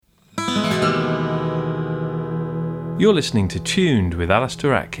You're listening to Tuned with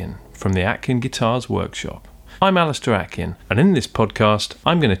Alistair Atkin from the Atkin Guitars Workshop. I'm Alistair Atkin, and in this podcast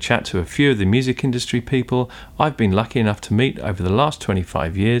I'm going to chat to a few of the music industry people I've been lucky enough to meet over the last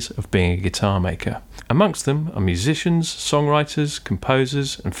 25 years of being a guitar maker. Amongst them are musicians, songwriters,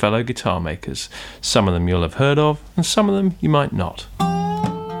 composers and fellow guitar makers. Some of them you'll have heard of and some of them you might not.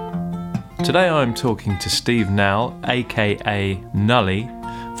 Today I'm talking to Steve Nall, aka Nully,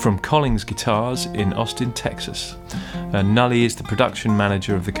 from Collings Guitars in Austin, Texas. Nully is the production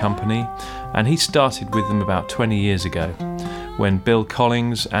manager of the company, and he started with them about 20 years ago, when Bill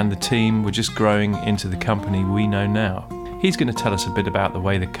Collings and the team were just growing into the company we know now. He's going to tell us a bit about the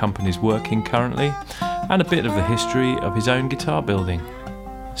way the company's working currently, and a bit of the history of his own guitar building.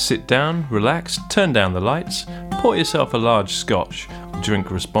 Sit down, relax, turn down the lights, pour yourself a large scotch,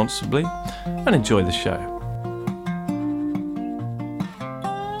 drink responsibly, and enjoy the show.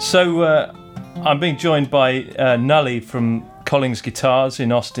 So, I'm being joined by Nully from Collings Guitars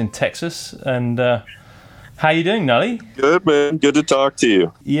in Austin, Texas. And how you doing, Nully? Good, man. Good to talk to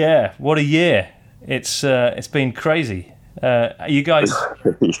you. Yeah, what a year. It's been crazy. You guys...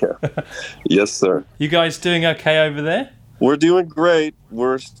 Yeah. Yes, sir. You guys doing okay over there? We're doing great.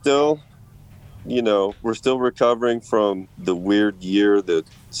 We're still recovering from the weird year that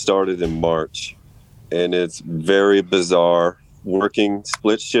started in March. And it's very bizarre. Working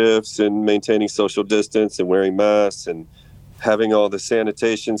split shifts and maintaining social distance and wearing masks and having all the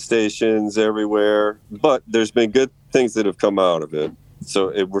sanitation stations everywhere. But there's been good things that have come out of it.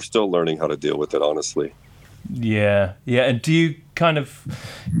 So we're still learning how to deal with it, honestly. Yeah. And do you kind of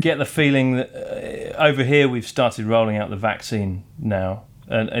get the feeling that over here we've started rolling out the vaccine now?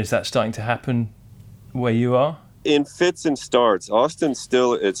 And is that starting to happen where you are? In fits and starts. Austin's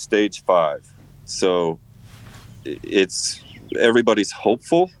still at stage 5. So everybody's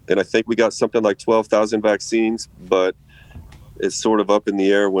hopeful, and I think we got something like 12,000 vaccines, but it's sort of up in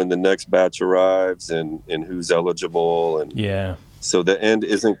the air when the next batch arrives and who's eligible. And yeah, so the end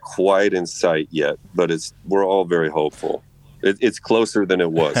isn't quite in sight yet, but we're all very hopeful. It's closer than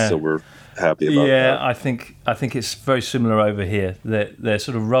it was, so we're happy about that. Yeah, I think it's very similar over here. They're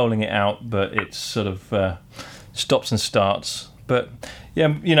sort of rolling it out, but it's sort of stops and starts. But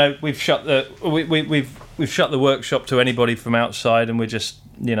yeah, we've shut we've shut the workshop to anybody from outside, and we're just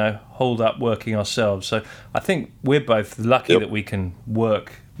holed up working ourselves. So I think we're both lucky that we can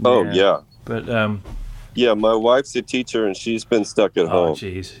work. Oh yeah. But yeah, my wife's a teacher, and she's been stuck at home. Oh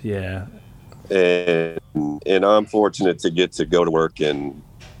geez, yeah. And I'm fortunate to get to go to work and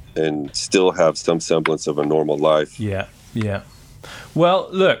still have some semblance of a normal life. Yeah. Well,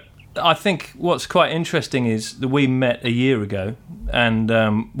 look. I think what's quite interesting is that we met a year ago, and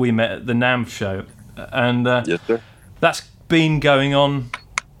we met at the NAMM show, and yes, sir. That's been going on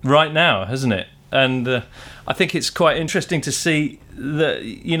right now, hasn't it? And I think it's quite interesting to see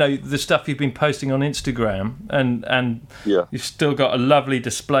the stuff you've been posting on Instagram, and yeah. You've still got a lovely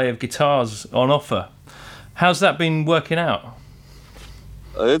display of guitars on offer. How's that been working out?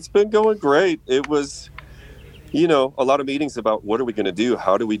 It's been going great. It was... a lot of meetings about what are we going to do?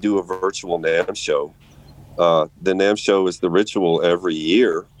 How do we do a virtual NAMM show? The NAMM show is the ritual every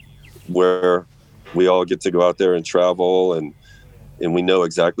year where we all get to go out there and travel, and we know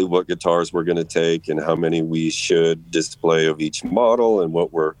exactly what guitars we're going to take and how many we should display of each model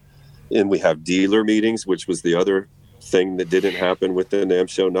and we have dealer meetings, which was the other thing that didn't happen with the NAMM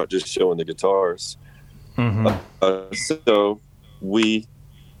show, not just showing the guitars. Mm-hmm. So we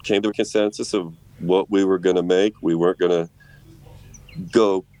came to a consensus of what we were going to make. We weren't going to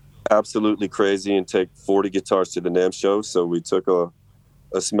go absolutely crazy and take 40 guitars to the NAMM show. So we took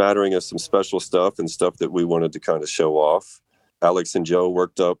a smattering of some special stuff and stuff that we wanted to kind of show off. Alex and Joe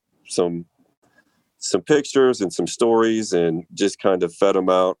worked up some pictures and some stories and just kind of fed them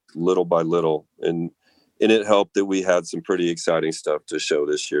out little by little. And it helped that we had some pretty exciting stuff to show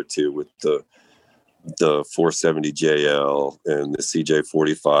this year too, with the 470 JL and the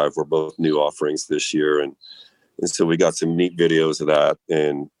CJ45 were both new offerings this year, and so we got some neat videos of that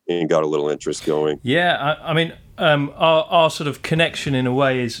and got a little interest going. Yeah, I mean, our sort of connection in a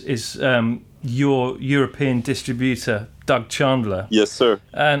way is your European distributor, Doug Chandler. Yes, sir.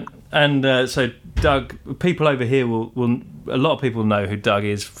 And so Doug, people over here will a lot of people know who Doug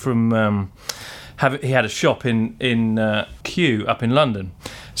is from. He had a shop in Kew up in London.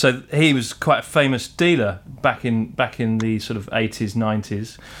 So he was quite a famous dealer back in the sort of 80s,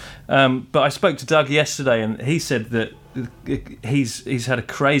 90s. But I spoke to Doug yesterday, and he said that he's had a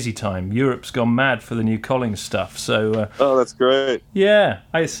crazy time. Europe's gone mad for the new Collings stuff. So oh, that's great. Yeah,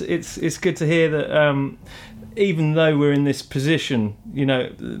 it's good to hear that. Even though we're in this position,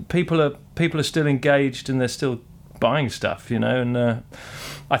 people are still engaged, and they're still buying stuff, and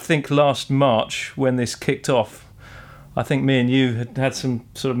I think last March when this kicked off, I think me and you had some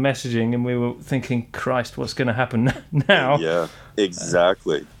sort of messaging, and we were thinking, Christ, what's going to happen now? Yeah,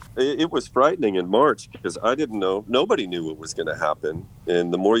 exactly. It was frightening in March because I didn't know. Nobody knew what was going to happen.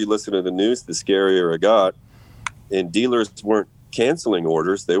 And the more you listen to the news, the scarier it got. And dealers weren't canceling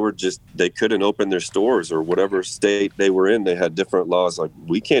orders. They couldn't open their stores, or whatever state they were in. They had different laws. Like,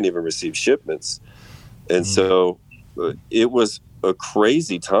 we can't even receive shipments. And so it was a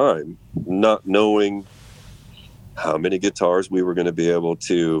crazy time, not knowing how many guitars we were going to be able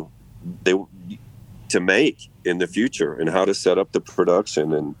to make in the future, and how to set up the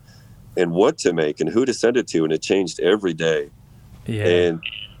production, and what to make and who to send it to. And it changed every day. Yeah. And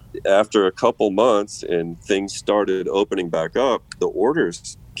after a couple months and things started opening back up, the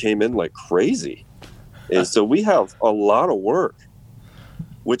orders came in like crazy. And so we have a lot of work,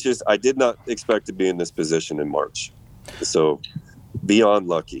 which is, I did not expect to be in this position in March. So beyond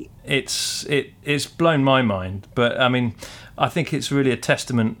lucky. It's blown my mind, but I mean, I think it's really a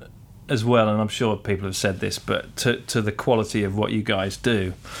testament as well, and I'm sure people have said this, but to the quality of what you guys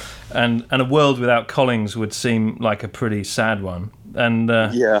do. And a world without Collings would seem like a pretty sad one. And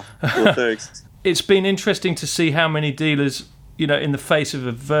yeah, well, thanks. It's been interesting to see how many dealers, in the face of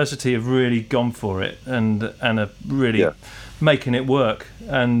adversity, have really gone for it and are really making it work,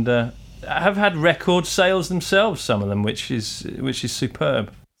 and have had record sales themselves, some of them, which is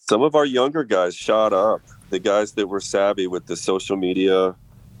superb. Some of our younger guys shot up, the guys that were savvy with the social media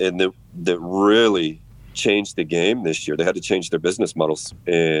and that really changed the game this year. They had to change their business models,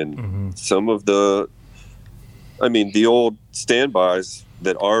 and some of the old standbys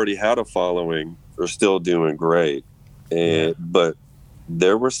that already had a following are still doing great. But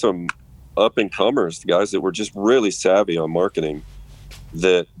there were some up and comers, guys that were just really savvy on marketing,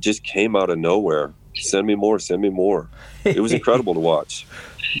 that just came out of nowhere. Send me more. It was incredible to watch.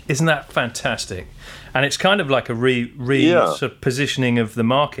 Isn't that fantastic? And it's kind of like a sort of positioning of the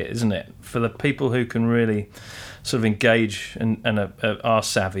market, isn't it? For the people who can really sort of engage and are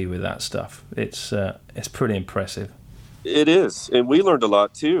savvy with that stuff. It's pretty impressive. It is. And we learned a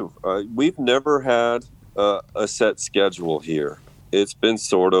lot too. We've never had a set schedule here. It's been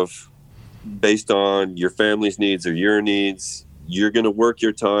sort of based on your family's needs or your needs. You're going to work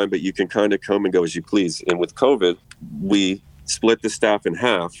your time, but you can kind of come and go as you please. And with COVID, we split the staff in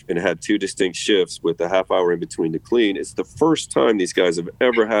half and had 2 distinct shifts with a half hour in between to clean. It's the first time these guys have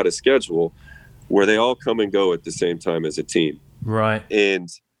ever had a schedule where they all come and go at the same time as a team. Right. And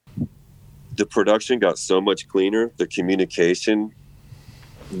the production got so much cleaner. The communication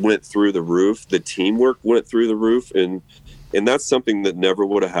went through the roof. The teamwork went through the roof. And that's something that never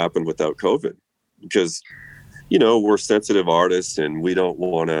would have happened without COVID, because we're sensitive artists and we don't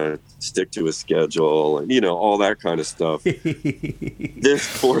want to stick to a schedule and, all that kind of stuff. This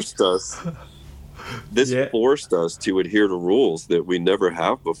forced us to adhere to rules that we never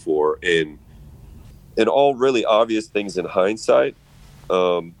have before, and all really obvious things in hindsight.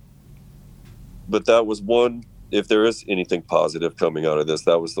 But that was one, if there is anything positive coming out of this,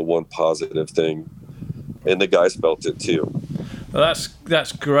 that was the one positive thing. And the guys felt it too. Well,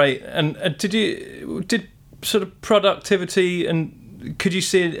 that's great. And did sort of productivity, and could you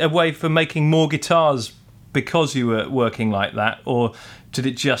see a way for making more guitars because you were working like that, or did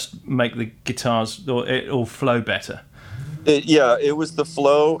it just make the guitars or it all flow better? It was the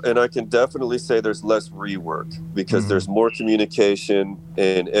flow, and I can definitely say there's less rework because there's more communication,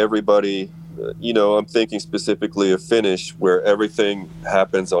 and everybody, I'm thinking specifically of Finish, where everything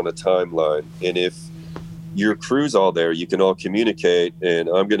happens on a timeline, and if your crew's all there, you can all communicate, and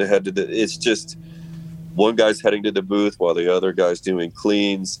I'm going to head to it's just one guy's heading to the booth while the other guy's doing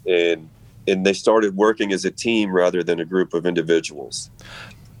cleans, and they started working as a team rather than a group of individuals.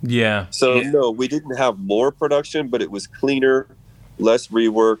 Yeah. So no, we didn't have more production, but it was cleaner, less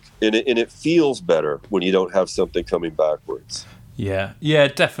rework, and it feels better when you don't have something coming backwards. Yeah,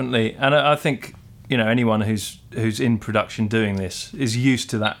 definitely. And I think anyone who's in production doing this is used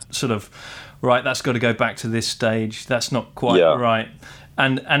to that sort of, right, that's got to go back to this stage. That's not quite right.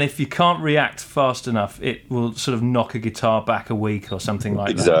 And if you can't react fast enough, it will sort of knock a guitar back a week or something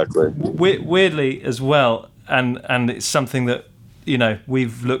like that. Exactly. Weirdly as well, and it's something that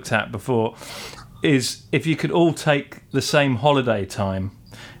we've looked at before, is if you could all take the same holiday time,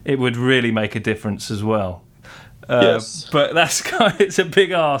 it would really make a difference as well. Yes. But it's a big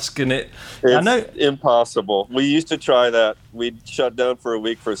ask, and it's impossible. We used to try that. We'd shut down for a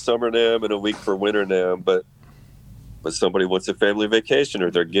week for summer NAMM and a week for winter NAMM, but somebody wants a family vacation, or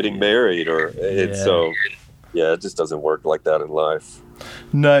they're getting married, it just doesn't work like that in life.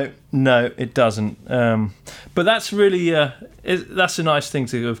 No, it doesn't. But that's really that's a nice thing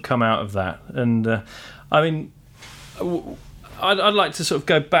to have come out of that. And I mean, I'd like to sort of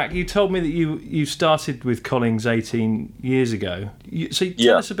go back. You told me that you started with Collings 18 years ago. So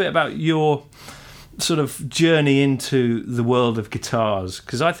tell us a bit about your sort of journey into the world of guitars,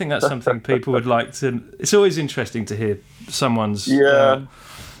 because I think that's something people would like to. It's always interesting to hear someone's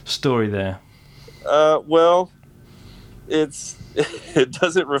story there. Well, it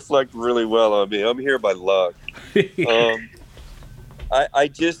doesn't reflect really well on me. I'm here by luck.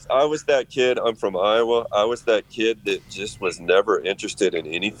 I was that kid. I'm from Iowa. I was that kid that just was never interested in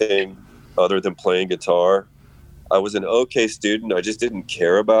anything other than playing guitar. I was an okay student. I just didn't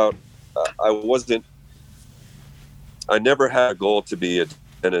care about. I never had a goal to be a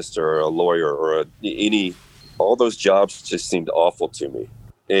dentist or a lawyer or all those jobs just seemed awful to me.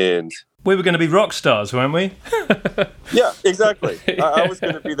 And we were going to be rock stars, weren't we? Yeah, exactly. I was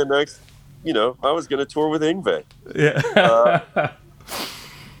going to be the next, I was going to tour with Yngwie. Yeah.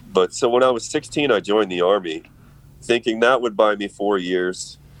 But so when I was 16, I joined the Army, thinking that would buy me 4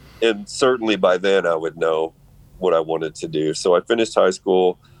 years. And certainly by then I would know what I wanted to do. So I finished high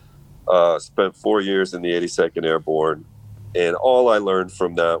school, spent 4 years in the 82nd Airborne. And all I learned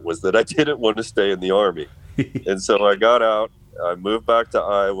from that was that I didn't want to stay in the Army. And so I got out. I moved back to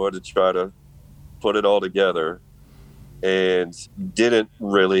Iowa to try to put it all together, and didn't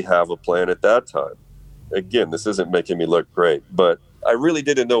really have a plan at that time. Again, this isn't making me look great, but I really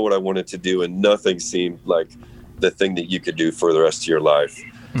didn't know what I wanted to do, and nothing seemed like the thing that you could do for the rest of your life.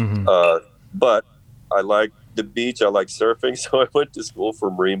 Mm-hmm. But I like the beach, I like surfing, so I went to school for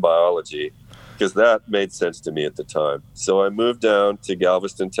marine biology because that made sense to me at the time. So I moved down to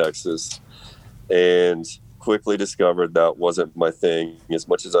Galveston, Texas, and quickly discovered that wasn't my thing. As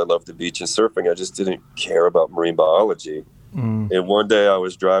much as I loved the beach and surfing, I just didn't care about marine biology. And one day I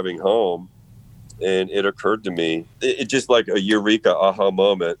was driving home, and it occurred to me, it just like a eureka aha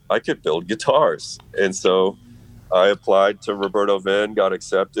moment, I could build guitars. And so I applied to Roberto Venn, got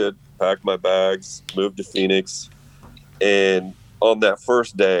accepted, packed my bags, moved to Phoenix. And on that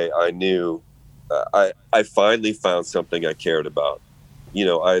first day, I knew I finally found something I cared about.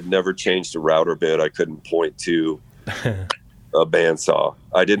 I had never changed a router bit. I couldn't point to a bandsaw.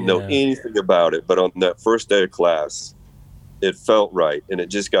 I didn't know anything about it. But on that first day of class, it felt right. And it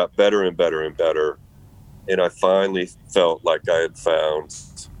just got better and better and better. And I finally felt like I had found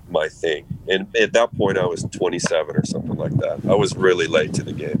my thing. And at that point, I was 27 or something like that. I was really late to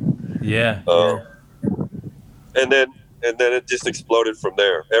the game. Yeah. And then it just exploded from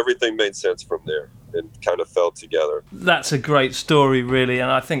there. Everything made sense from there. And kind of fell together. That's a great story, really,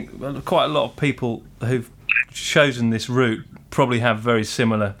 and I think quite a lot of people who've chosen this route probably have very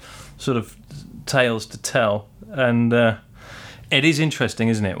similar sort of tales to tell. And it is interesting,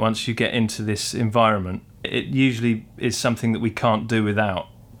 isn't it? Once you get into this environment, it usually is something that we can't do without.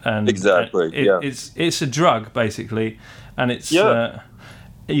 And exactly. It's a drug, basically, and it's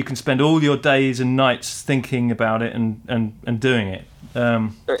you can spend all your days and nights thinking about it and doing it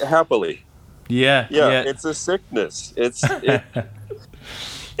happily. Yeah, it's a sickness. And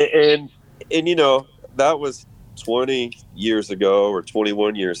that was 20 years ago or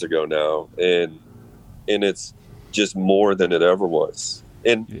 21 years ago now, and it's just more than it ever was.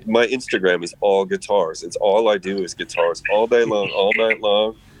 And my Instagram is all guitars. It's all I do is guitars all day long, all night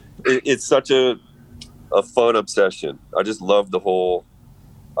long. It's such a fun obsession. I just love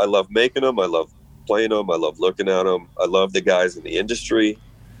I love making them. I love playing them. I love looking at them. I love the guys in the industry.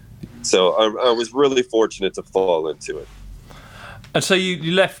 So I was really fortunate to fall into it. And so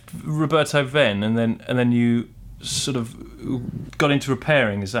you left Roberto Venn, and then you sort of got into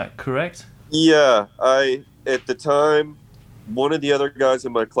repairing. Is that correct? Yeah, at the time, one of the other guys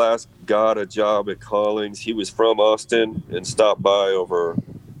in my class got a job at Collings. He was from Austin and stopped by over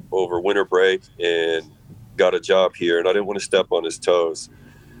winter break and got a job here. And I didn't want to step on his toes.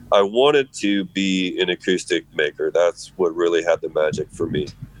 I wanted to be an acoustic maker. That's what really had the magic for me.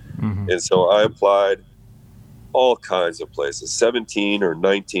 Mm-hmm. And so I applied all kinds of places, 17 or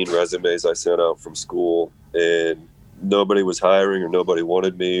 19 resumes I sent out from school, and nobody was hiring or nobody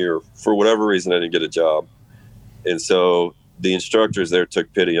wanted me, or for whatever reason, I didn't get a job. And so the instructors there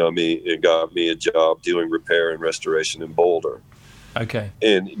took pity on me and got me a job doing repair and restoration in Boulder. Okay.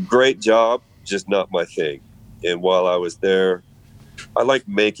 And great job, just not my thing. And while I was there, I like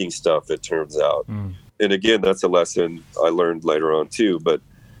making stuff, it turns out. And again, that's a lesson I learned later on too. But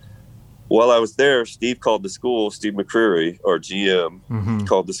while I was there, Steve called the school, Steve McCreary, our GM,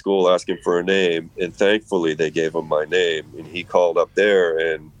 called the school asking for a name. And thankfully, they gave him my name. And he called up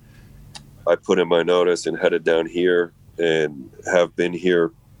there, and I put in my notice and headed down here and have been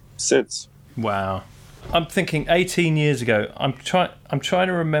here since. Wow. I'm thinking 18 years ago. I'm trying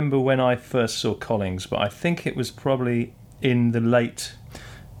to remember when I first saw Collings, but I think it was probably in the late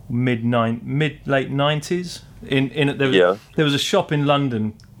 90s. There was a shop in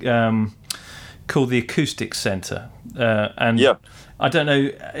London called the Acoustic Centre, and I don't know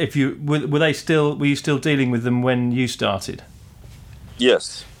if you were you still dealing with them when you started?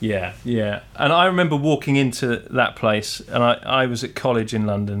 Yes. Yeah. And I remember walking into that place, and I was at college in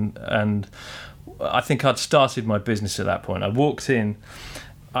London, and I think I'd started my business at that point. I walked in,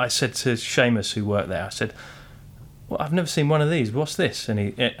 I said to Seamus, who worked there, I said, "Well, I've never seen one of these. What's this?" And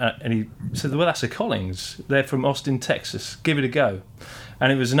he said, "Well, that's a Collings. They're from Austin, Texas. Give it a go."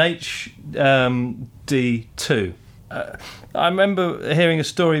 And it was an HD2. I remember hearing a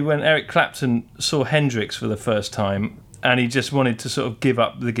story when Eric Clapton saw Hendrix for the first time, and he just wanted to sort of give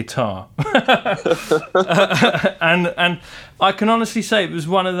up the guitar. And I can honestly say it was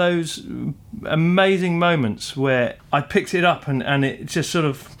one of those amazing moments where I picked it up and it just sort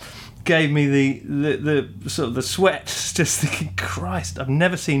of gave me the sort of the sweat, just thinking, Christ, I've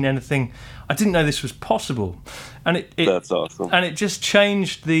never seen anything. I didn't know this was possible. And it that's awesome. And it just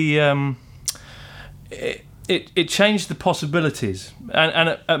changed the it changed the possibilities.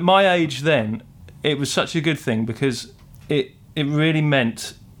 And at my age then, it was such a good thing because it really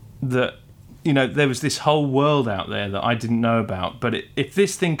meant that, you know, there was this whole world out there that I didn't know about. But if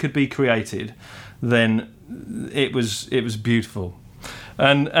this thing could be created, then it was beautiful.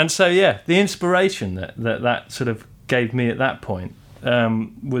 And so the inspiration that sort of gave me at that point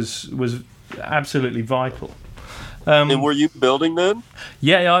was absolutely vital. And were you building then?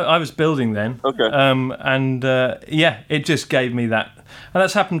 Yeah, I was building then. Okay. It just gave me that. And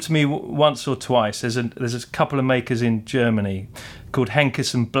that's happened to me once or twice. There's a couple of makers in Germany called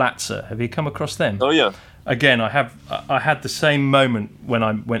Henkes and Blatzer. Have you come across them? Oh yeah. Again, I had the same moment when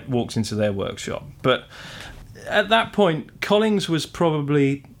I walked into their workshop. But at that point, Collings was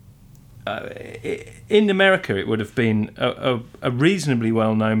probably in America. It would have been a reasonably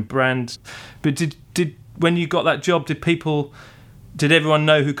well-known brand. But did when you got that job, did everyone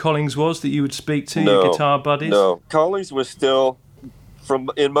know who Collings was that you would speak to, your guitar buddies? No, Collings was still,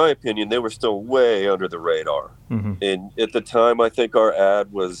 in my opinion, they were still way under the radar. Mm-hmm. And at the time, I think our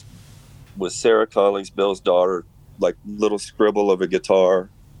ad was Sarah Collings, Bill's daughter, like little scribble of a guitar.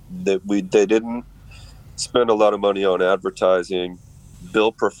 They didn't spend a lot of money on advertising.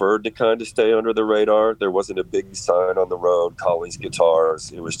 Bill preferred to kind of stay under the radar. There wasn't a big sign on the road, Collings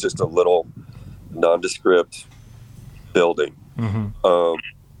Guitars. It was just a little nondescript building. Mm-hmm.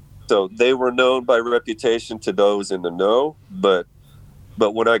 So they were known by reputation to those in the know, but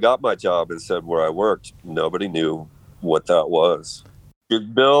when I got my job and said where I worked, nobody knew what that was.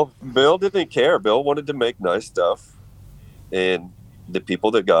 Bill didn't care. Bill wanted to make nice stuff, and the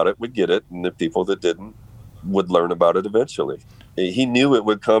people that got it would get it, and the people that didn't would learn about it eventually. He knew it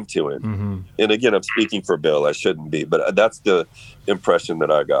would come to him. Mm-hmm. And again, I'm speaking for Bill. I shouldn't be, but that's the impression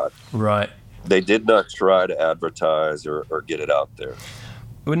that I got. Right. They did not try to advertise or get it out there.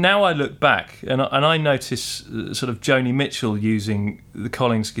 Well, now I look back and I notice sort of Joni Mitchell using the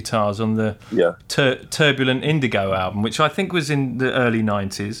Collings guitars on the Turbulent Indigo album, which I think was in the early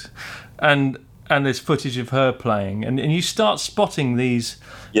 90s. And there's footage of her playing. And you start spotting these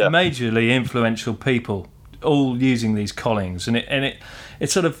majorly influential people all using these Collings. And it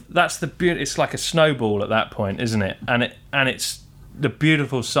sort of, that's the beauty. It's like a snowball at that point, isn't it? And it's the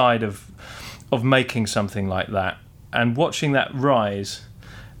beautiful side of making something like that and watching that rise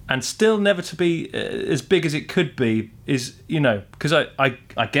and still never to be as big as it could be is, you know, because I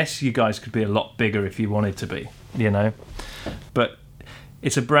guess you guys could be a lot bigger if you wanted to be, you know, but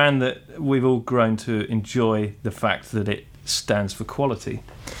it's a brand that we've all grown to enjoy the fact that it stands for quality.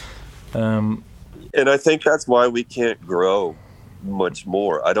 And I think that's why we can't grow much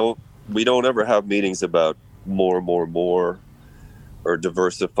more. We don't ever have meetings about more or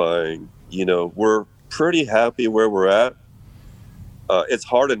diversifying. You know, we're pretty happy where we're at. It's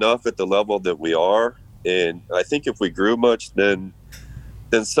hard enough at the level that we are. And I think if we grew much, then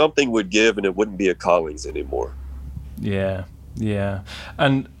something would give and it wouldn't be a Collings anymore. Yeah.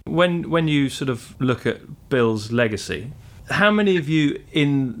 And when you sort of look at Bill's legacy, how many of you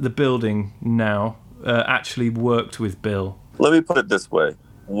in the building now actually worked with Bill? Let me put it this way.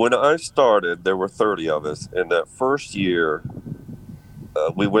 When I started, there were 30 of us. And that first year,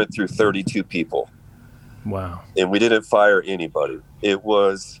 we went through 32 people. Wow. And we didn't fire anybody.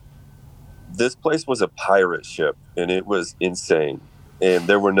 This place was a pirate ship, and it was insane. And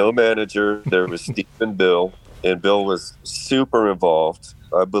there were no managers. There was Steve and Bill, and Bill was super involved.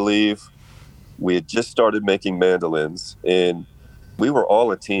 I believe we had just started making mandolins, and we were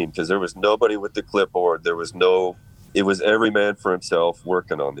all a team because there was nobody with the clipboard. It was every man for himself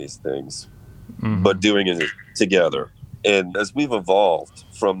working on these things, but doing it together. And as we've evolved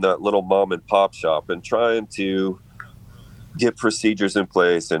from that little mom and pop shop and trying to get procedures in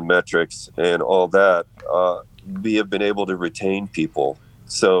place and metrics and all that, we have been able to retain people.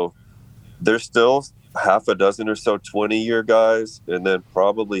 So there's still half a dozen or so 20-year guys, and then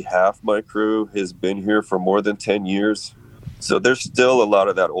probably half my crew has been here for more than 10 years. So there's still a lot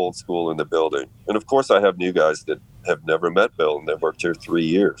of that old school in the building. And of course I have new guys that have never met Bill and they've worked here 3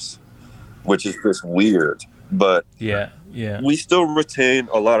 years, which is just weird. But we still retain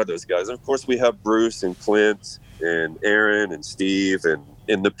a lot of those guys. And of course we have Bruce and Clint and Aaron and Steve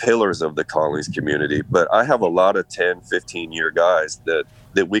and the pillars of the Collings community. But I have a lot of 10, 15-year guys that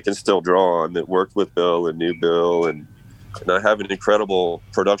we can still draw on that worked with Bill and knew Bill. And I have an incredible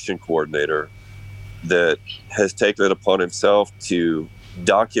production coordinator that has taken it upon himself to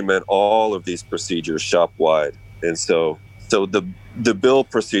document all of these procedures shop-wide. And so the Bill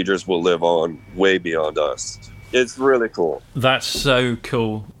procedures will live on way beyond us. It's really cool. That's so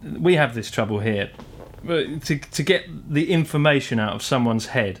cool. We have this trouble here. To get the information out of someone's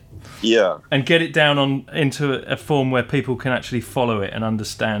head, and get it down into a form where people can actually follow it and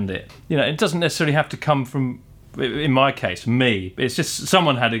understand it. It doesn't necessarily have to come from, in my case, me. It's just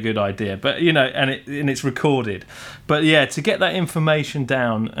someone had a good idea, but and it's recorded. But to get that information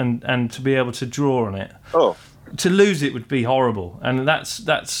down and to be able to draw on it. To lose it would be horrible, and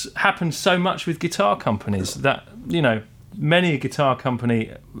that's happened so much with guitar companies that many a guitar company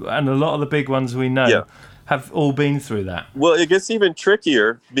and a lot of the big ones we know have all been through that. Well, it gets even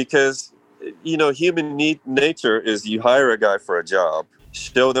trickier because, human nature is you hire a guy for a job,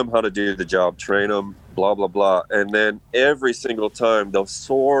 show them how to do the job, train them, blah, blah, blah. And then every single time they'll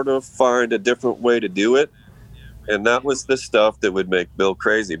sort of find a different way to do it. And that was the stuff that would make Bill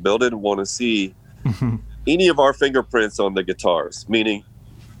crazy. Bill didn't want to see any of our fingerprints on the guitars, meaning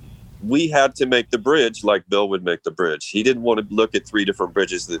we had to make the bridge like Bill would make the bridge. He didn't want to look at 3 different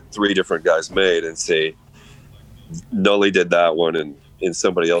bridges that 3 different guys made and say, Nully did that one and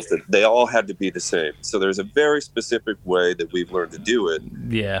somebody else did. They all had to be the same. So there's a very specific way that we've learned to do it.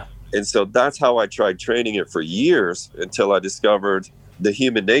 Yeah. And so that's how I tried training it for years until I discovered the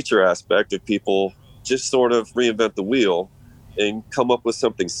human nature aspect of people just sort of reinvent the wheel and come up with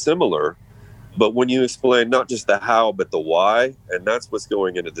something similar. But when you explain not just the how, but the why, and that's what's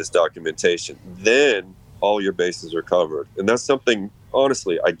going into this documentation, then all your bases are covered. And that's something,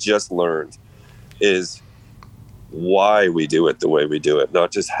 honestly, I just learned is why we do it the way we do it,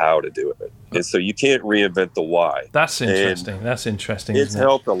 not just how to do it. And so you can't reinvent the why. That's interesting. And that's interesting. It's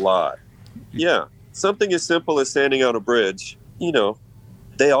helped a lot. Yeah. Something as simple as standing on a bridge,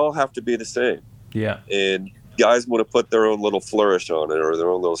 they all have to be the same. Yeah. And guys want to put their own little flourish on it or their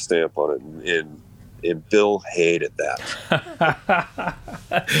own little stamp on it, and Bill hated that.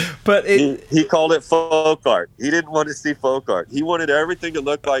 But he called it folk art. He didn't want to see folk art. He wanted everything to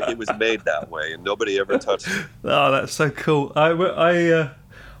look like it was made that way, and nobody ever touched it. Oh, that's so cool.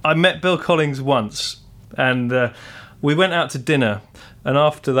 I met Bill Collings once, and we went out to dinner. And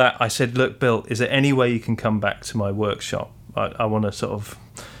after that, I said, "Look, Bill, is there any way you can come back to my workshop? I want to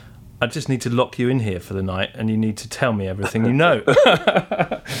I just need to lock you in here for the night, and you need to tell me everything you know."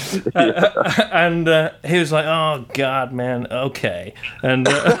 And he was like, "Oh God, man, okay." And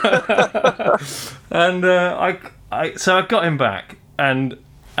so I got him back, and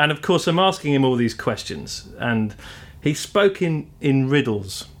of course I'm asking him all these questions, and he spoke in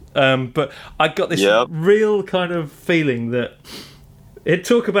riddles. But I got this real kind of feeling that he'd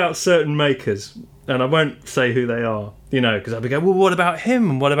talk about certain makers, and I won't say who they are, because I'd be going, "Well, what about him?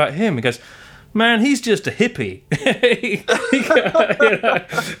 And what about him?" He goes, "Man, he's just a hippie."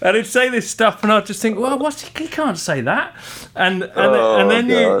 And he'd say this stuff, and I'd just think, "Well, he can't say that." And then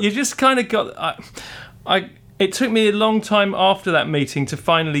you just kind of got. It took me a long time after that meeting to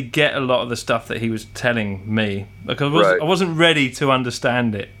finally get a lot of the stuff that he was telling me, because I wasn't ready to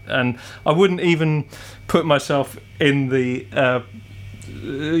understand it, and I wouldn't even put myself in the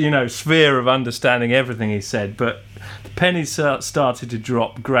sphere of understanding everything he said. But the pennies started to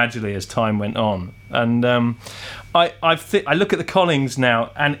drop gradually as time went on, and I look at the Collings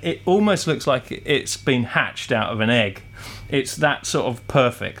now, and it almost looks like it's been hatched out of an egg. It's that sort of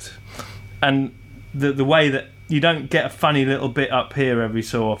perfect, and the way that you don't get a funny little bit up here every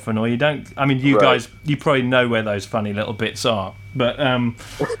so often, or you don't. I mean, you guys, you probably know where those funny little bits are, but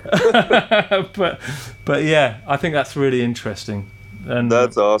but yeah, I think that's really interesting. And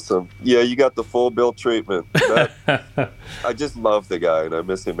that's awesome. Yeah, you got the full Bill treatment. I just love the guy, and I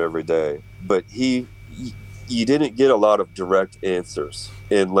miss him every day. But you didn't get a lot of direct answers,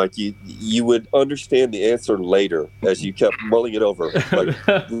 and like you would understand the answer later as you kept mulling it over.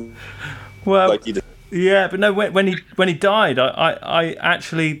 Well, like you did. Yeah, but no. When he died, I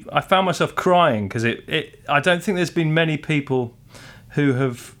actually found myself crying because I don't think there's been many people who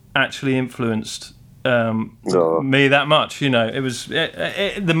have actually influenced me that much. You know, it was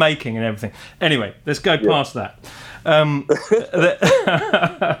the making and everything. Anyway, let's go past that.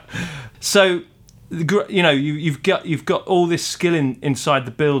 So, you know, you've got all this skill inside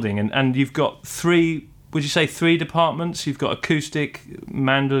the building, and you've got three. Would you say 3 departments? You've got acoustic,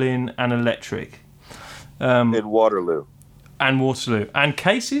 mandolin, and electric. In Waterloo. And Waterloo. And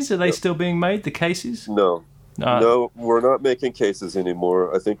cases? Are they still being made, the cases? No. No, we're not making cases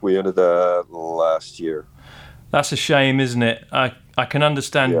anymore. I think we ended that last year. That's a shame, isn't it? I can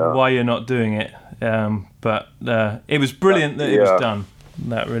understand why you're not doing it. But it was brilliant that it was done.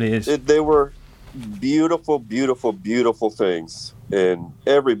 That really is. They were beautiful, beautiful, beautiful things. And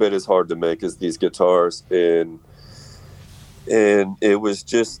every bit as hard to make as these guitars. And it was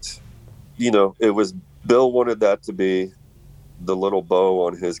just, you know, it was... Bill wanted that to be the little bow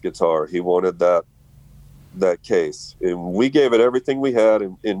on his guitar. He wanted that case. And we gave it everything we had,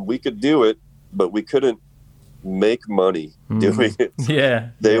 and we could do it, but we couldn't make money doing it.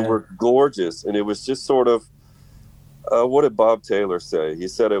 They were gorgeous. And it was just sort of, what did Bob Taylor say? He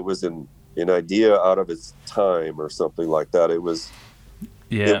said it was an idea out of its time or something like that.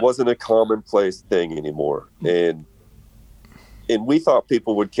 It wasn't a commonplace thing anymore. And we thought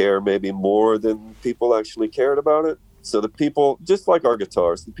people would care maybe more than people actually cared about it. So the people, just like our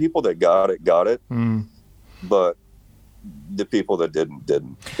guitars, the people that got it, but the people that didn't.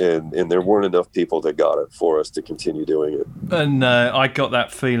 And there weren't enough people that got it for us to continue doing it. And I got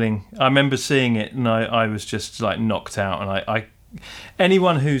that feeling. I remember seeing it, and I was just like knocked out. And I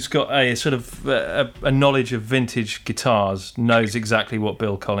anyone who's got a sort of a knowledge of vintage guitars knows exactly what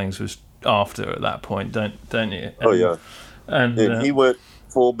Bill Collins was after at that point, don't you? Oh, yeah. And he went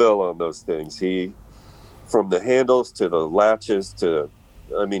full Bill on those things. He, from the handles to the latches to,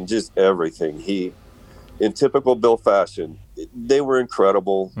 I mean, just everything. He, in typical Bill fashion, they were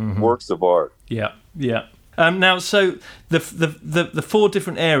incredible works of art. Yeah. Now, so the 4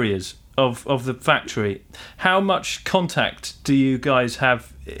 different areas of the factory, how much contact do you guys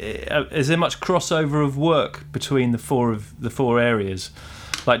have? Is there much crossover of work between the four areas?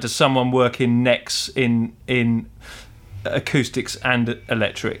 Like, does someone work in necks in acoustics and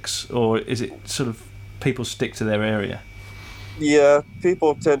electrics, or is it sort of people stick to their area? Yeah,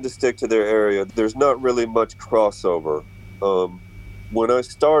 people tend to stick to their area. There's not really much crossover. When I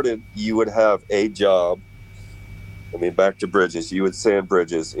started, you would have a job. I mean, back to bridges, you would sand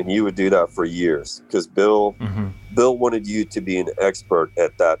bridges, and you would do that for years because Bill wanted you to be an expert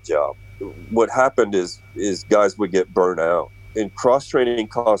at that job. What happened is guys would get burnt out, and cross training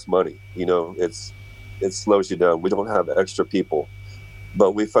costs money. You know, it slows you down. We don't have extra people,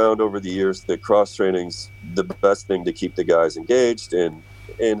 but we found over the years that cross training's the best thing to keep the guys engaged and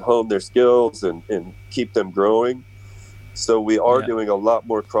hone their skills and keep them growing. So we are doing a lot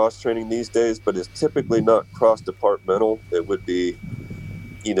more cross training these days, but it's typically not cross departmental. It would be,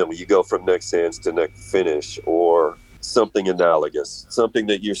 you know, you go from neck sands to neck finish or something analogous, something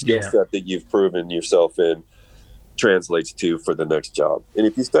that your skill set that you've proven yourself in translates to for the next job. And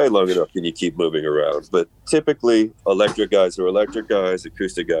if you stay long enough, then you keep moving around. But typically, electric guys are electric guys,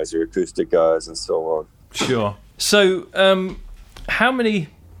 acoustic guys are acoustic guys, and so on. Sure. So, how many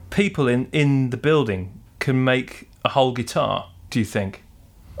people in the building can make a whole guitar, do you think?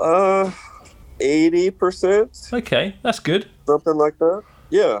 80%. Okay, that's good. Something like that.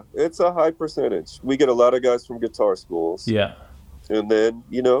 Yeah, it's a high percentage. We get a lot of guys from guitar schools. Yeah. And then,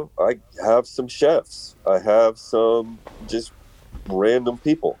 you know, I have some chefs. I have some just random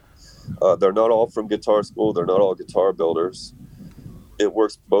people. They're not all from guitar school. They're not all guitar builders. It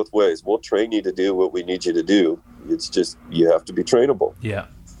works both ways. We'll train you to do what we need you to do. It's just you have to be trainable. Yeah.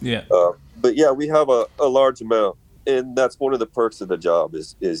 But yeah, we have a large amount. And that's one of the perks of the job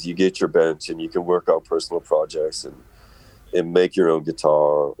is you get your bench and you can work on personal projects and make your own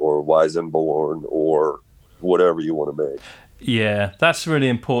guitar or Weissenborn or whatever you want to make. Yeah, that's really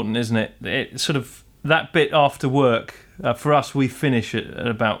important, isn't it? It sort of that bit after work. For us, we finish at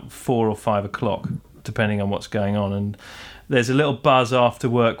about 4 or 5 o'clock, depending on what's going on. And there's a little buzz after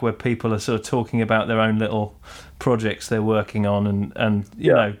work where people are sort of talking about their own little projects they're working on, and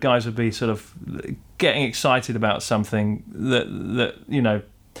you know, guys would be sort of getting excited about something that you know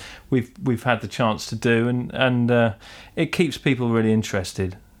we've had the chance to do, and it keeps people really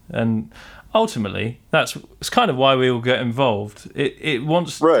interested. And ultimately, it's kind of why we all get involved. It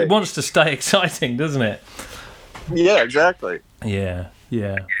wants to stay exciting, doesn't it? Yeah, exactly. Yeah.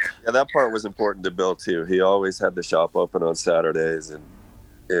 Yeah, that part was important to Bill too. He always had the shop open on Saturdays,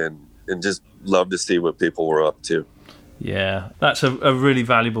 and just loved to see what people were up to. Yeah, that's a really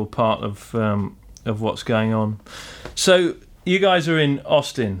valuable part of what's going on. So you guys are in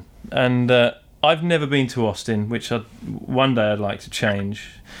Austin, and I've never been to Austin, which one day I'd like to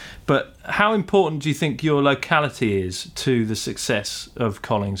change. But how important do you think your locality is to the success of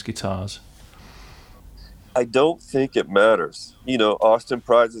Collings Guitars? I don't think it matters. You know, Austin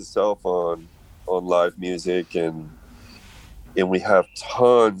prides itself on live music, and we have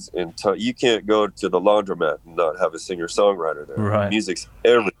tons and tons. You can't go to the laundromat and not have a singer-songwriter there. Right. Music's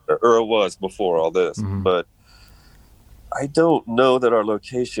everywhere, or it was before all this. Mm-hmm. But I don't know that our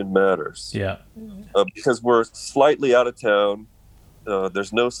location matters. Yeah. Because we're slightly out of town.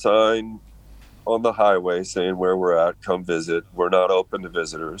 There's no sign on the highway saying where we're at, come visit. We're not open to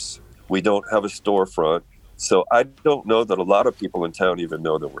visitors. We don't have a storefront. So I don't know that a lot of people in town even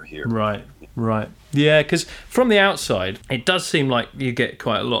know that we're here. Right. Yeah, because from the outside, it does seem like you get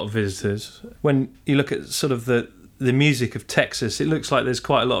quite a lot of visitors. When you look at sort of the music of Texas, it looks like there's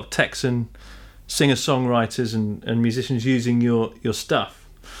quite a lot of Texan singer-songwriters and musicians using your stuff.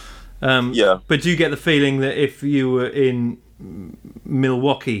 Yeah. But do you get the feeling that if you were in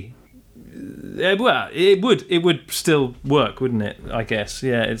Milwaukee, well, it would still work, wouldn't it? I guess.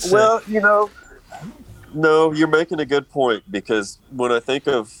 Yeah. It's well, you know, no, you're making a good point, because when I think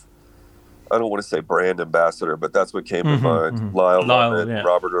of, I don't want to say brand ambassador, but that's what came to mind. Mm-hmm. Lyle Lyle, and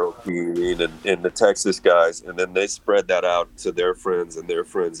Robert Earl Keen and the Texas guys, and then they spread that out to their friends and their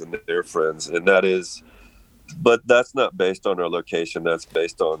friends and their friends, and that is. But that's not based on our location. That's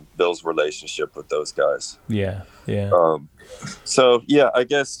based on Bill's relationship with those guys. Yeah. So, yeah, I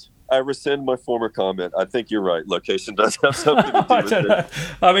guess I rescind my former comment. I think you're right. Location does have something to do with it.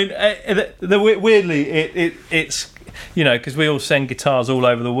 I mean, weirdly, it's, you know, because we all send guitars all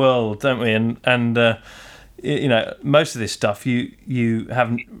over the world, don't we? And you know, most of this stuff you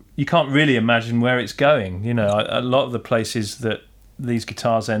can't really imagine where it's going. You know, a lot of the places that these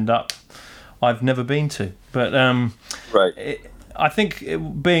guitars end up, I've never been to. But right. I think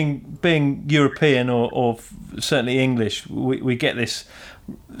being European or certainly English, we get this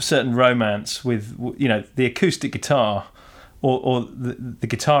certain romance with, you know, the acoustic guitar or the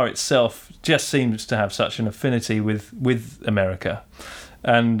guitar itself just seems to have such an affinity with America,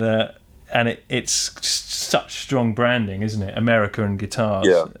 and it's such strong branding, isn't it? America and guitars.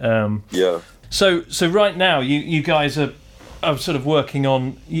 Yeah. So right now you guys are sort of working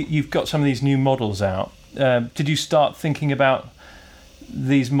on. You've got some of these new models out. Did you start thinking about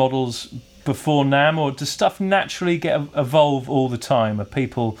these models before NAMM, or does stuff naturally evolve all the time? Are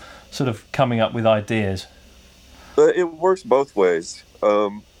people sort of coming up with ideas? It works both ways.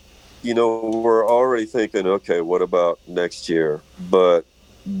 You know, we're already thinking, okay, what about next year? But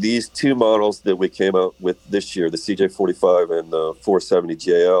these two models that we came out with this year, the CJ45 and the 470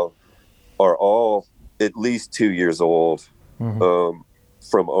 JL, are all at least 2 years old. Mm-hmm.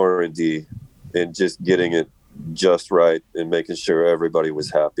 From R&D and just getting it just right and making sure everybody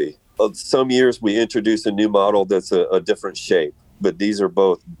was happy. Some years we introduce a new model that's a different shape, but these are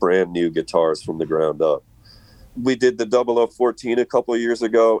both brand new guitars from the ground up. We did the 0014 a couple of years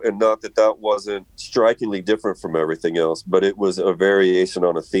ago, and not that wasn't strikingly different from everything else, but it was a variation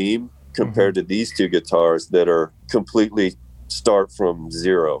on a theme compared to these two guitars that are completely start from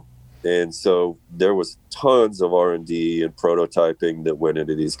zero. And so there was tons of R&D and prototyping that went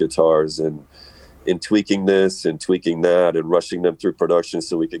into these guitars, and tweaking this and tweaking that and rushing them through production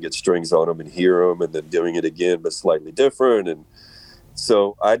so we could get strings on them and hear them, and then doing it again but slightly different. And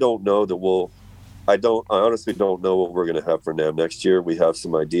so I don't know that I honestly don't know what we're going to have for NAMM next year. We have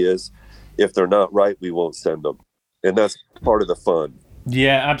some ideas. If they're not right, we won't send them, and that's part of the fun.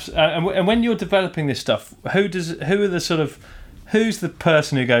 Yeah, absolutely. And when you're developing this stuff, who's the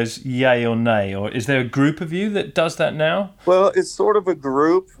person who goes yay or nay, or is there a group of you that does that now? Well, it's sort of a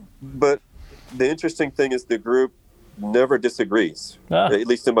group, but the interesting thing is the group never disagrees. At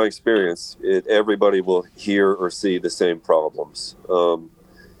least in my experience, everybody will hear or see the same problems.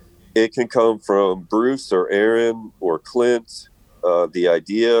 It can come from Bruce or Aaron or Clint, the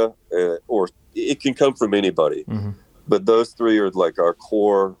idea, or it can come from anybody. Mm-hmm. But those three are like our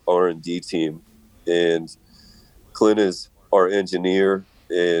core R&D team, and Clint is our engineer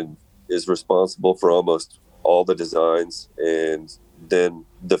and is responsible for almost all the designs and then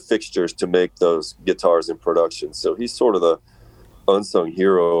the fixtures to make those guitars in production. So he's sort of the unsung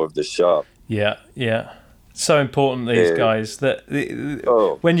hero of the shop. Yeah. So important, these guys, that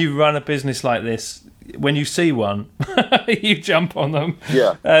when you run a business like this, when you see one, you jump on them.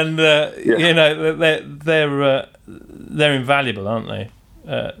 Yeah. And you know, they're invaluable, aren't they?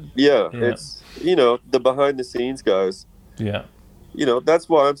 It's, you know, the behind the scenes guys. Yeah. You know, that's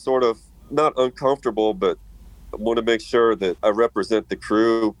why I'm sort of not uncomfortable, but I want to make sure that I represent the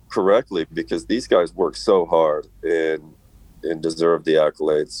crew correctly, because these guys work so hard and deserve the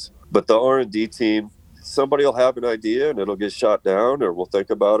accolades. But the R&D team, somebody will have an idea and it'll get shot down, or we'll think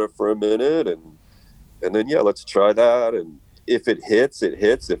about it for a minute and then let's try that. And if it hits, it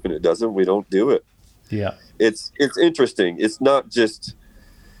hits. If it doesn't, we don't do it. Yeah. It's interesting. It's not just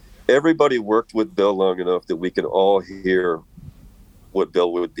everybody worked with Bill long enough that we can all hear what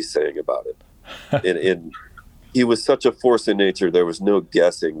Bill would be saying about it. and he was such a force in nature. There was no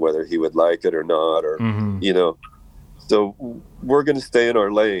guessing whether he would like it or not, or, you know, so we're going to stay in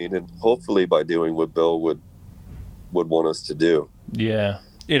our lane, and hopefully by doing what Bill would want us to do. Yeah.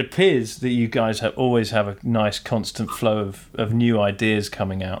 It appears that you guys always have a nice constant flow of new ideas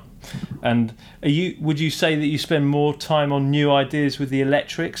coming out. And would you say that you spend more time on new ideas with the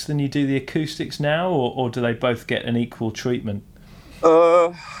electrics than you do the acoustics now, or do they both get an equal treatment?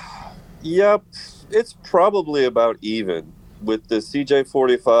 Yeah, it's probably about even. With the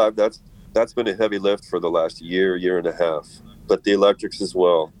CJ45, that's been a heavy lift for the last year and a half, but the electrics as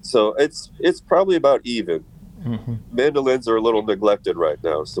well. So it's probably about even. Mm-hmm. Mandolins are a little neglected right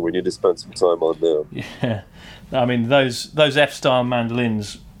now, so we need to spend some time on them. Yeah, I mean those F-style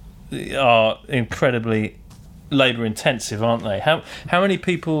mandolins are incredibly labour intensive, aren't they? How many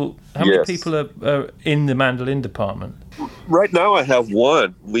people are in the mandolin department? Right now, I have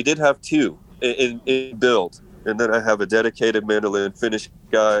one. We did have two in build, and then I have a dedicated mandolin finish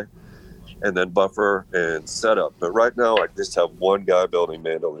guy, and then buffer and setup. But right now, I just have one guy building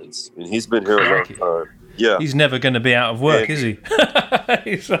mandolins, and he's been here a long time. Yeah, he's never going to be out of work, is he?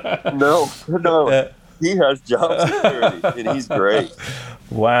 No. He has job security, and he's great.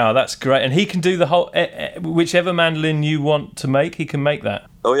 Wow, that's great. And he can do the whole, whichever mandolin you want to make, he can make that.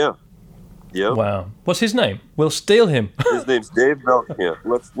 Oh, yeah. Yeah. Wow. What's his name? We'll steal him. His name's Dave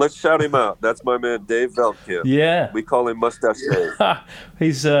Veltkamp. Let's shout him out. That's my man, Dave Veltkamp. Yeah. We call him Mustache Dave.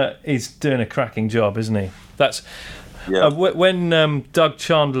 He's doing a cracking job, isn't he? That's when Doug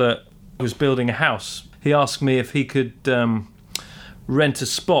Chandler was building a house, he asked me if he could rent a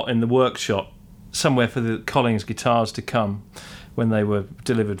spot in the workshop somewhere for the Collings guitars to come when they were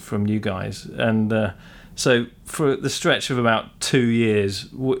delivered from you guys. And so for the stretch of about 2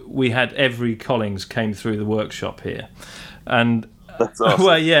 years, we had every Collings came through the workshop here. And that's awesome.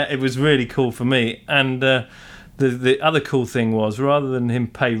 Well, yeah, it was really cool for me. And the other cool thing was, rather than him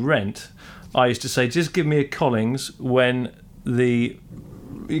pay rent, I used to say, just give me a Collings when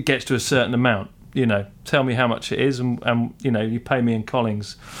it gets to a certain amount. You know, tell me how much it is, and you know, you pay me in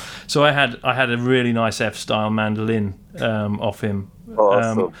Collings. So I had a really nice F-style mandolin off him.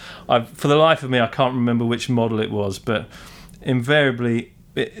 Awesome. For the life of me, I can't remember which model it was, but invariably,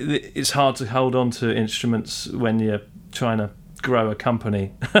 it's hard to hold on to instruments when you're trying to grow a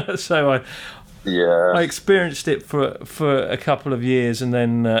company. So I experienced it for a couple of years, and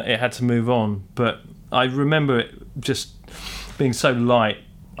then it had to move on. But I remember it just being so light.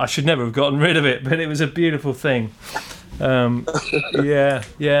 I should never have gotten rid of it, but it was a beautiful thing. Yeah.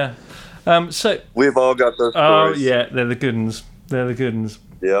 So we've all got those stories. Oh yeah, they're the good ones.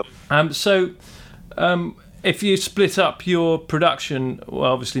 Yep. So if you split up your production,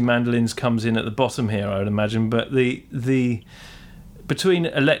 well, obviously mandolins comes in at the bottom here, I would imagine. But the between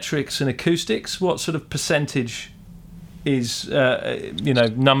electrics and acoustics, what sort of percentage is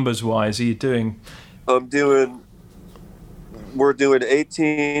numbers wise are you doing? We're doing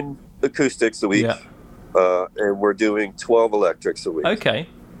 18 acoustics a week, and we're doing 12 electrics a week. Okay,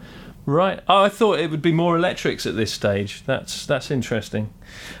 right. Oh, I thought it would be more electrics at this stage. That's interesting.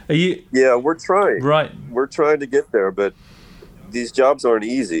 Are you? Yeah, we're trying. Right. We're trying to get there, but these jobs aren't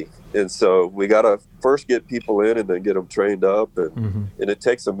easy, and so we gotta first get people in and then get them trained up, and it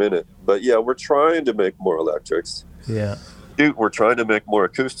takes a minute. But yeah, we're trying to make more electrics. Yeah. Dude, we're trying to make more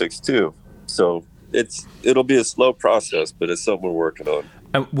acoustics too. So. It'll be a slow process, but it's something we're working on.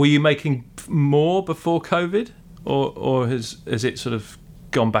 And were you making more before COVID, or has it sort of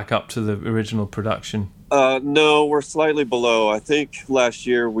gone back up to the original production? No, we're slightly below. I think last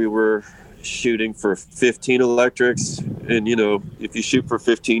year we were shooting for 15 electrics, and you know, if you shoot for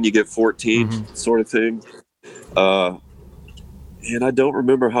 15, you get 14, sort of thing. And I don't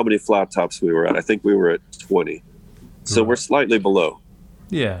remember how many flat tops we were at. I think we were at 20, so we're slightly below.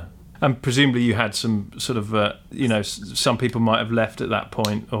 Yeah. And presumably you had some sort of, some people might have left at that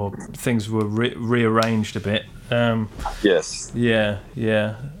point, or things were rearranged a bit. Yes. Yeah.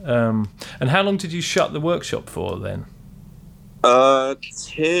 And how long did you shut the workshop for then?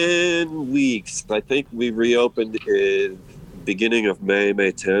 10 weeks. I think we reopened in beginning of May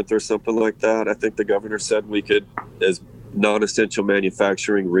 10th or something like that. I think the governor said we could, as non-essential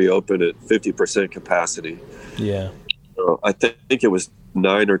manufacturing, reopen at 50% capacity. Yeah. So I think it was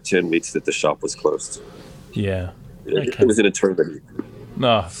 9 or 10 weeks that the shop was closed. Yeah. It was an eternity.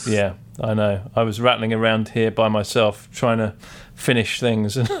 Oh, yeah, I know. I was rattling around here by myself trying to finish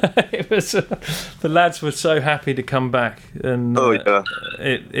things, and it was the lads were so happy to come back, and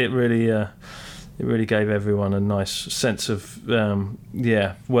it really gave everyone a nice sense of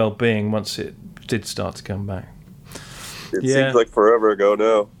well-being once it did start to come back. It seems like forever ago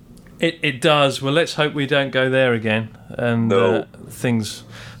now. It does. Well, let's hope we don't go there again, and things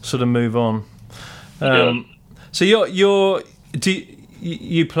sort of move on. So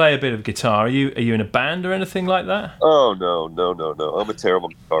you play a bit of guitar. Are you in a band or anything like that? Oh no! I'm a terrible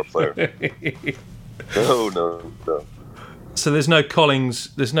guitar player. No. So there's no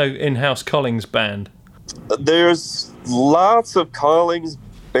Collings. There's no in-house Collings band. There's lots of Collings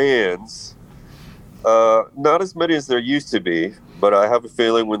bands. Not as many as there used to be, but I have a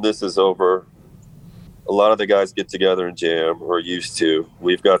feeling when this is over, a lot of the guys get together and jam, or used to.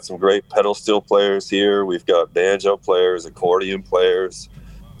 We've got some great pedal steel players here. We've got banjo players, accordion players.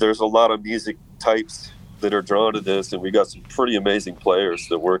 There's a lot of music types that are drawn to this, and we got some pretty amazing players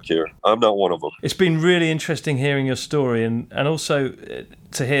that work here. I'm not one of them. It's been really interesting hearing your story, and also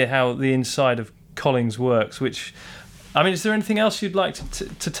to hear how the inside of Collings works, which... I mean, is there anything else you'd like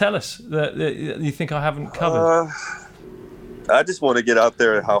to tell us that you think I haven't covered? I just want to get out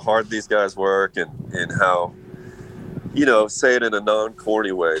there how hard these guys work, and how, say it in a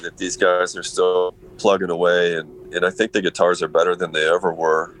non-corny way, that these guys are still plugging away, and I think the guitars are better than they ever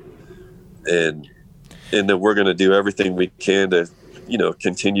were, and that we're going to do everything we can to,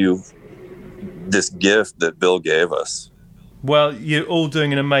 continue this gift that Bill gave us. Well, you're all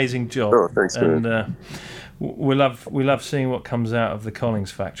doing an amazing job. Oh, thanks, man. And we love seeing what comes out of the Collings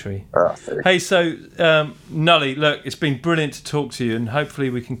factory. Hey, so Nully, look, it's been brilliant to talk to you, and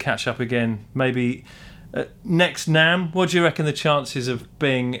hopefully we can catch up again. Maybe next NAMM. What do you reckon the chances of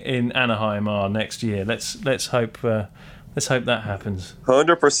being in Anaheim are next year? Let's hope that happens.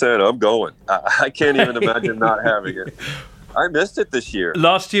 100%. I'm going. I can't even imagine not having it. I missed it this year.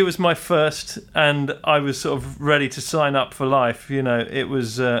 Last year was my first, and I was sort of ready to sign up for life. It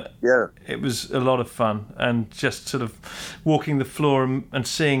was it was a lot of fun, and just sort of walking the floor and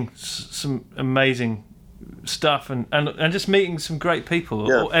seeing some amazing stuff, and just meeting some great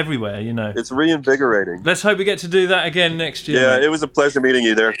people everywhere. It's reinvigorating. Let's hope we get to do that again next year. Yeah, mate. It was a pleasure meeting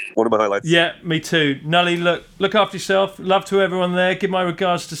you there. One of my highlights. Yeah, me too. Nully, look after yourself. Love to everyone there. Give my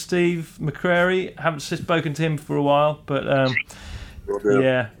regards to Steve McCrary. Haven't spoken to him for a while, but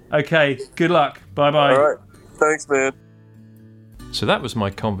yeah. Okay. Good luck. Bye bye. All right. Thanks, man. So that was my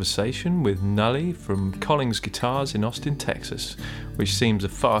conversation with Nully from Collings Guitars in Austin, Texas, which seems a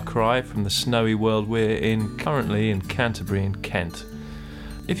far cry from the snowy world we're in currently in Canterbury and Kent.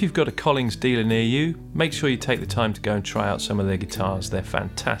 If you've got a Collings dealer near you, make sure you take the time to go and try out some of their guitars. They're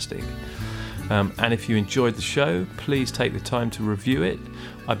fantastic. And if you enjoyed the show, please take the time to review it.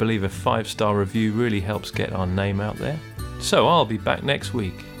 I believe a 5-star review really helps get our name out there. So I'll be back next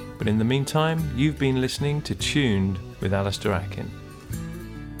week. But in the meantime, you've been listening to Tuned with Alistair Atkin.